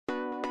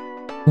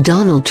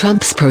Donald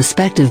Trump's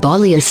prospective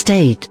Bali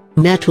estate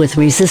met with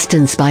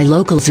resistance by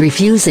locals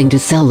refusing to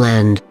sell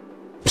land.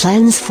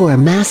 Plans for a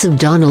massive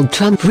Donald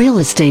Trump real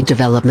estate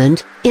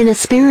development in a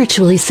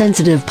spiritually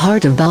sensitive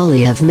part of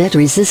Bali have met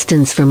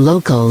resistance from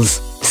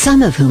locals,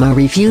 some of whom are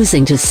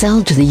refusing to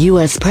sell to the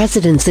U.S.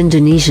 president's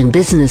Indonesian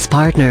business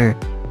partner.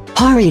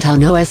 Hary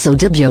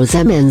Tanoesodibjo's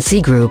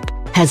MNC Group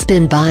has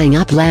been buying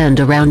up land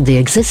around the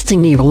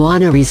existing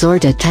Nirwana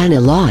resort at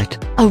Tanah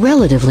Lot, a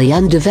relatively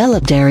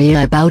undeveloped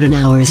area about an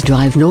hour's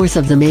drive north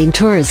of the main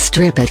tourist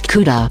strip at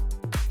Kuta.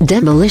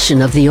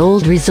 Demolition of the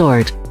old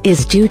resort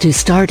is due to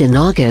start in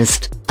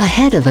August,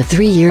 ahead of a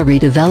 3-year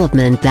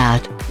redevelopment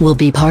that will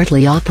be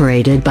partly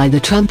operated by the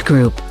Trump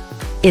Group.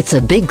 It's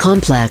a big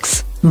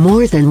complex,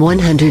 more than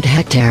 100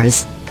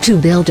 hectares, to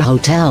build a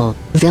hotel,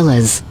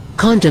 villas,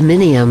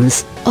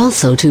 condominiums,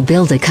 also to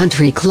build a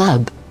country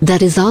club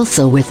that is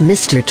also with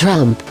Mr.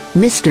 Trump,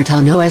 Mr.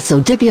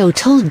 Tanoesodibjo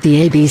told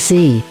the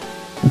ABC.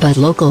 But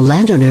local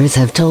landowners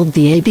have told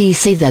the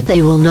ABC that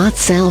they will not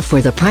sell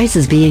for the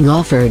prices being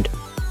offered.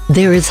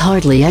 There is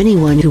hardly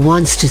anyone who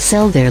wants to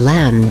sell their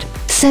land,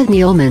 said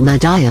Nyoman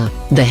Madaya,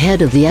 the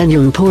head of the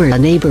Anyungpura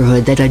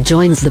neighborhood that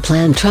adjoins the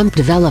planned Trump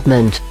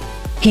development.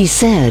 He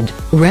said,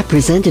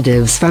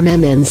 representatives from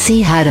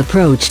MNC had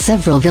approached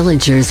several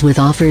villagers with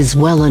offers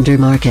well under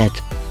market.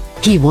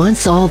 He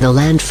wants all the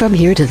land from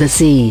here to the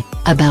sea,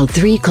 about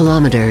 3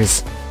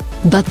 kilometers.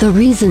 But the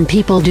reason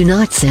people do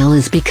not sell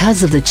is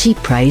because of the cheap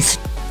price,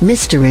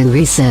 Mr.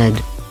 Hary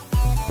said.